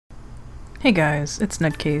Hey guys, it's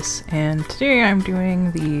Nedcase, and today I'm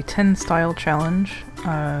doing the 10 style challenge.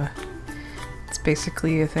 It's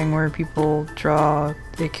basically a thing where people draw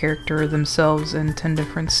a character themselves in 10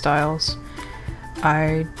 different styles.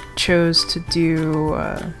 I chose to do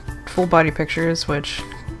full body pictures, which,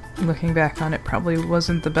 looking back on it, probably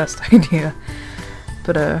wasn't the best idea.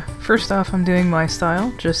 But first off, I'm doing my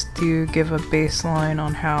style, just to give a baseline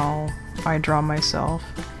on how I draw myself.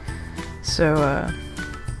 So,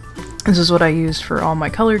 this is what I used for all my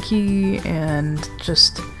color key and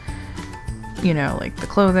just, you know, like the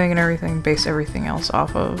clothing and everything, base everything else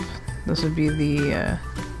off of. This would be the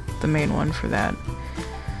main one for that.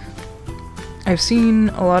 I've seen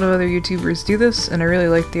a lot of other YouTubers do this, and I really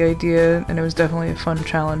liked the idea, and it was definitely a fun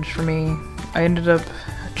challenge for me. I ended up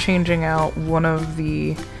changing out one of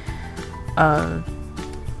the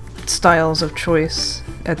styles of choice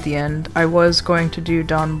at the end. I was going to do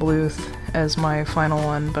Don Bluth as my final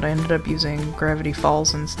one, but I ended up using Gravity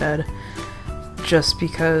Falls instead, just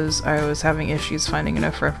because I was having issues finding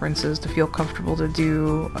enough references to feel comfortable to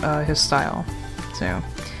do his style. So,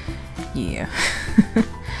 yeah.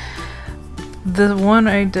 The one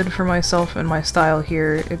I did for myself and my style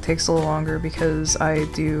here, it takes a little longer because I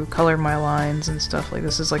do color my lines and stuff. Like,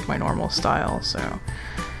 this is like my normal style, so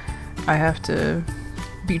I have to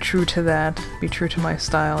be true to that, be true to my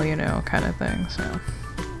style, you know, kind of thing, so.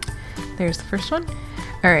 There's the first one.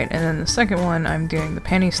 Alright, and then the second one, I'm doing the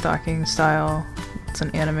panty stocking style. It's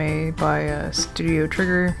an anime by Studio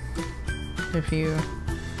Trigger. If you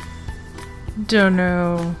don't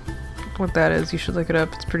know what that is, you should look it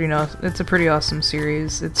up. It's it's a pretty awesome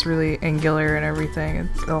series. It's really angular and everything.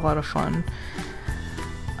 It's a lot of fun.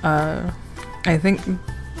 I think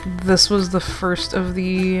this was the first of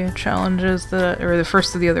the challenges or the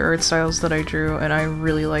first of the other art styles that I drew, and I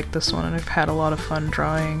really like this one, and I've had a lot of fun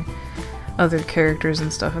drawing other characters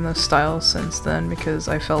and stuff in this style since then, because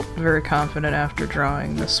I felt very confident after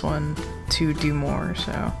drawing this one to do more,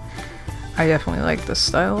 so I definitely like this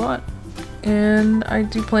style a lot, and I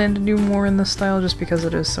do plan to do more in this style just because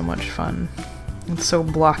it is so much fun. It's so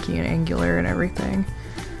blocky and angular and everything.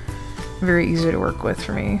 Very easy to work with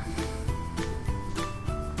for me.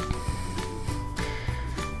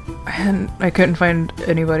 I couldn't find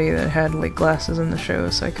anybody that had like glasses in the show,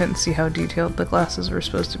 so I couldn't see how detailed the glasses were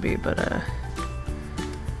supposed to be, but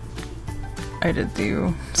I did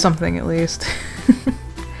do something at least.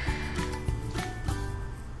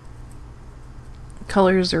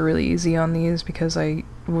 Colors are really easy on these because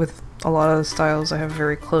with a lot of the styles I have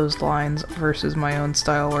very closed lines versus my own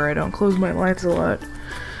style where I don't close my lines a lot.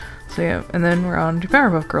 So yeah, and then we're on to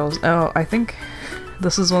Powerpuff Girls. Oh, I think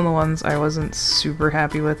this is one of the ones I wasn't super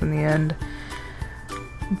happy with in the end,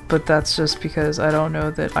 but that's just because I don't know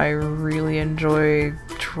that I really enjoy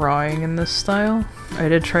drawing in this style. I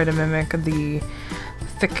did try to mimic the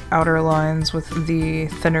thick outer lines with the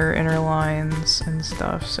thinner inner lines and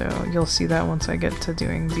stuff, so you'll see that once I get to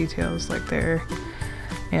doing details like there.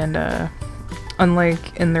 And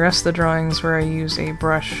unlike in the rest of the drawings where I use a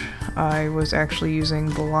brush, I was actually using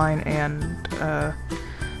the line and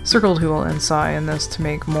circle tool in Sai in this to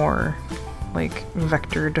make more like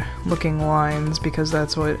vectored looking lines, because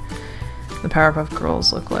that's what the Powerpuff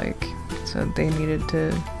Girls look like. So they needed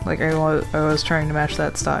to, like, I was trying to match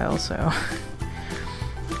that style, so.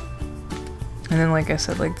 And then, like I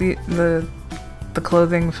said, like the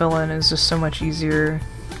clothing fill-in is just so much easier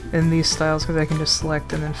in these styles because I can just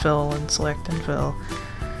select and then fill and select and fill.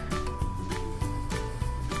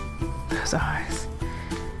 Those eyes.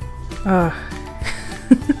 Ugh.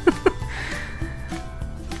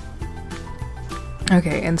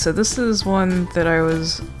 Okay, and so this is one that I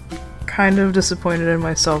was kind of disappointed in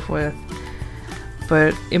myself with,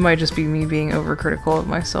 but it might just be me being overcritical of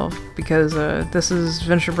myself, because this is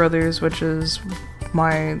Venture Brothers, which is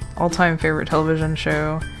my all-time favorite television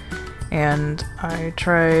show, and I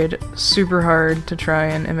tried super hard to try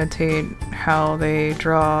and imitate how they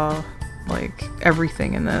draw, like,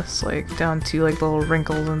 everything in this, like, down to, like, the little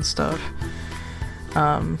wrinkles and stuff.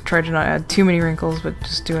 Tried to not add too many wrinkles, but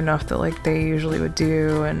just do enough that like they usually would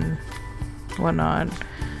do and whatnot.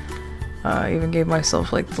 Even gave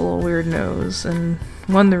myself like the little weird nose, and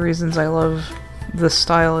one of the reasons I love this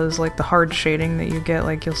style is like the hard shading that you get,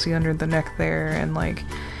 like you'll see under the neck there and like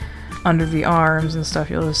under the arms and stuff,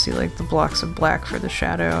 you'll just see like the blocks of black for the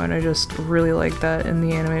shadow, and I just really like that in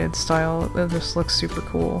the animated style. It just looks super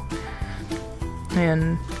cool,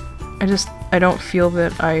 and I don't feel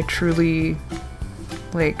that I truly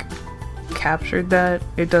like captured that.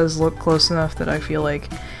 It does look close enough that I feel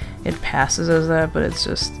like it passes as that, but it's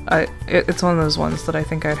just it's one of those ones that I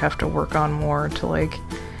think I'd have to work on more to like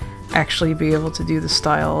actually be able to do the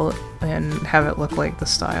style and have it look like the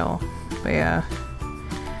style. But yeah,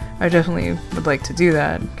 I definitely would like to do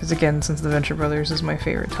that, because again, since the Venture Brothers is my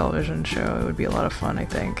favorite television show, it would be a lot of fun, I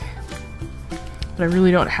think. But I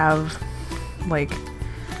really don't have, like,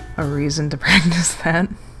 a reason to practice that.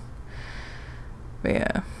 But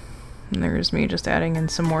yeah, and there's me just adding in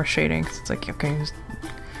some more shading, because it's like, okay, just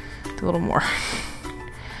do a little more.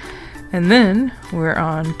 And then we're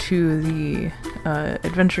on to the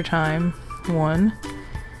Adventure Time one.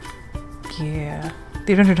 Yeah,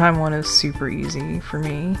 the Adventure Time one is super easy for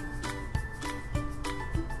me.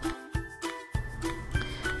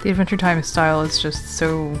 The Adventure Time style is just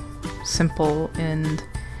so simple, and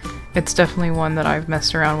it's definitely one that I've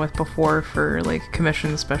messed around with before for like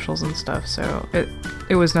commission specials and stuff, so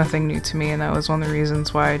it was nothing new to me, and that was one of the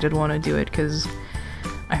reasons why I did want to do it, because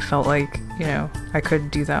I felt like, you know, I could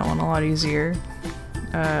do that one a lot easier.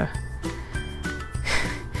 The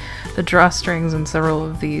drawstrings in several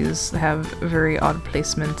of these have very odd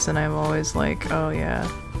placements, and I'm always like, oh yeah,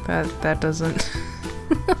 that doesn't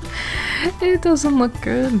it doesn't look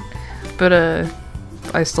good. But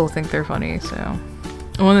I still think they're funny, so.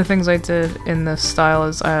 One of the things I did in this style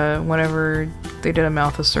is whenever they did a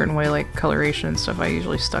mouth a certain way, like coloration and stuff, I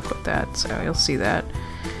usually stuck with that, so you'll see that.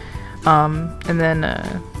 And then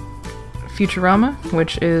Futurama,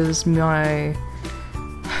 which is my,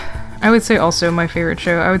 I would say also my favorite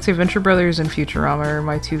show. I would say Venture Brothers and Futurama are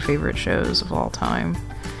my two favorite shows of all time.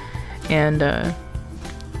 And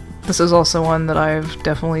this is also one that I've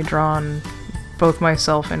definitely drawn both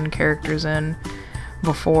myself and characters in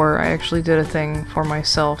before. I actually did a thing for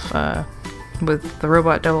myself with the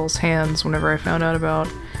Robot Devil's hands whenever I found out about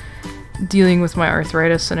dealing with my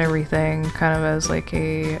arthritis and everything, kind of as like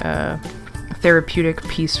a therapeutic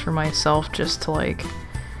piece for myself, just to like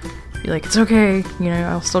be like, it's okay, you know,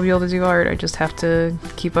 I'll still be able to do art, I just have to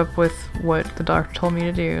keep up with what the doctor told me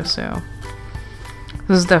to do. So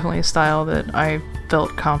this is definitely a style that I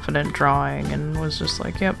felt confident drawing and was just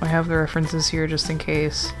like, yep, I have the references here just in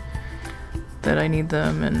case that I need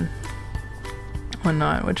them and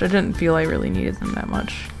whatnot, which I didn't feel I really needed them that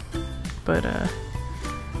much, but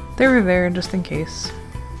they were there just in case.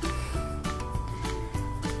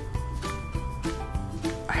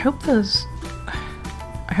 I hope that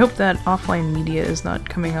offline media is not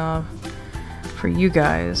coming off for you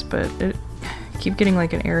guys, but I keep getting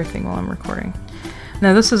like an error thing while I'm recording.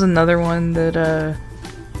 Now this is another one that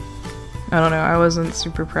I don't know, I wasn't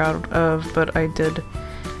super proud of, but I did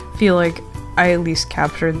feel like I at least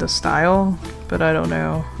captured the style, but I don't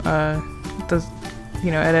know.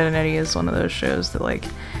 You know, Ed, Edd n Eddy is one of those shows that like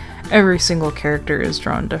every single character is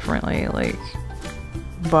drawn differently, like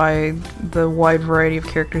by the wide variety of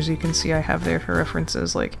characters you can see I have there for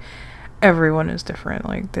references, like everyone is different,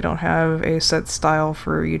 like they don't have a set style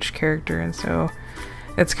for each character, and so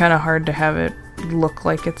it's kind of hard to have it look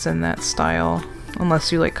like it's in that style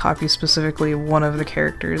unless you like copy specifically one of the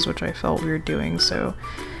characters, which I felt weird doing, so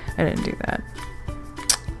I didn't do that.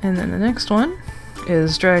 And then the next one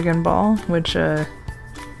is Dragon Ball, which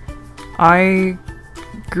I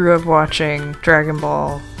grew up watching Dragon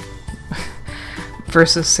Ball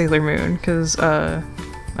versus Sailor Moon, because I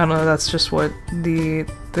don't know, that's just what the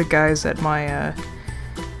guys at my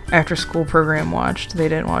after school program watched. They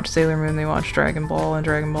didn't watch Sailor Moon, they watched Dragon Ball and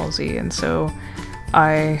Dragon Ball Z, and so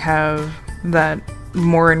I have that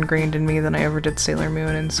more ingrained in me than I ever did Sailor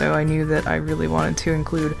Moon, and so I knew that I really wanted to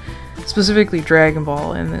include specifically Dragon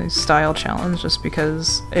Ball in the style challenge, just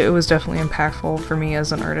because it was definitely impactful for me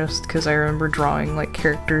as an artist, because I remember drawing like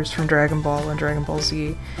characters from Dragon Ball and Dragon Ball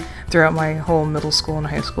Z throughout my whole middle school and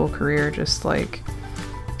high school career, just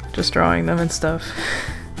drawing them and stuff.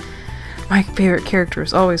 My favorite character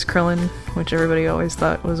was always Krillin, which everybody always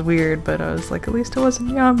thought was weird, but I was like, at least it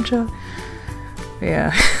wasn't Yamcha.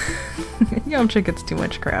 Yeah. Yamcha gets too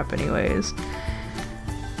much crap anyways.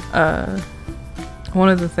 One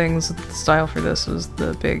of the things with the style for this was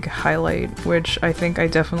the big highlight, which I think I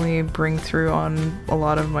definitely bring through on a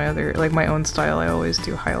lot of my other, like my own style. I always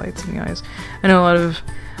do highlights in the eyes. I know a lot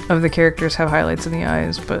of the characters have highlights in the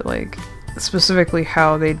eyes, but like specifically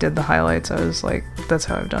how they did the highlights, I was like, that's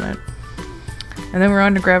how I've done it. And then we're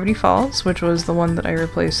on to Gravity Falls, which was the one that I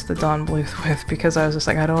replaced the Dawn Bluth with, because I was just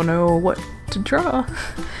like, I don't know what to draw.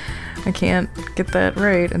 I can't get that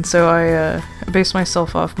right, and so I based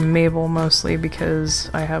myself off Mabel mostly, because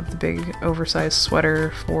I have the big oversized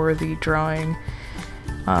sweater for the drawing.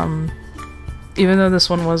 Even though this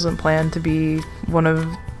one wasn't planned to be one of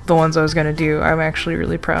the ones I was gonna do, I'm actually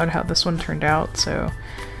really proud how this one turned out, so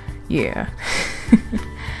yeah.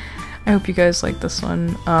 I hope you guys like this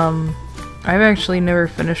one. I've actually never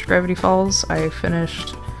finished Gravity Falls. I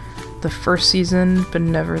finished the first season, but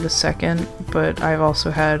never the second, but I've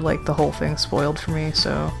also had like the whole thing spoiled for me,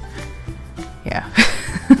 so yeah.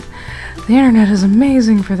 The internet is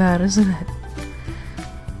amazing for that, isn't it?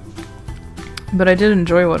 But I did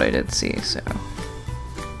enjoy what I did see, so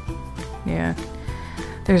yeah.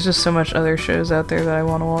 There's just so much other shows out there that I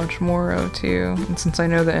want to watch more of too, and since I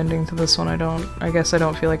know the ending to this one, I guess I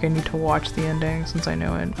don't feel like I need to watch the ending since I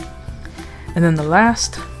know it. And then the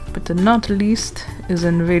last, but the not least, is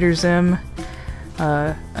Invader Zim.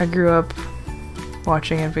 I grew up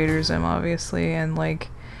watching Invader Zim, obviously, and like,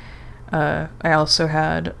 I also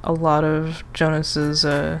had a lot of Jonas's,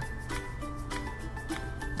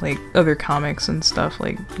 like, other comics and stuff,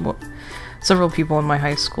 like, several people in my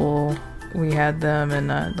high school, we had them,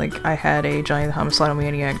 and, like, I had a Johnny the Homicidal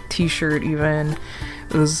Maniac t-shirt, even.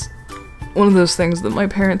 It was one of those things that my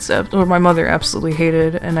parents, or my mother absolutely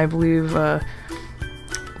hated, and I believe,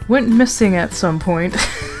 went missing at some point.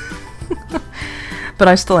 But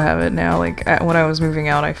I still have it now, like, when I was moving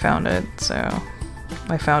out I found it, so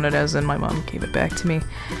I found it as in my mom gave it back to me.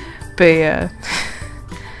 But yeah,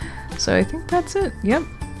 so I think that's it, yep.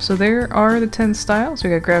 So there are the 10 styles. We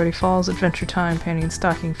got Gravity Falls, Adventure Time, Panty and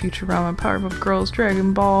Stocking, Futurama, Powerpuff Girls,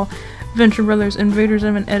 Dragon Ball, Adventure Brothers, Invader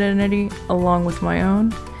Zim, and Ed, Edd n Eddy, along with my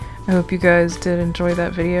own. I hope you guys did enjoy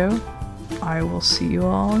that video. I will see you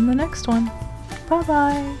all in the next one. Bye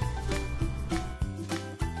bye!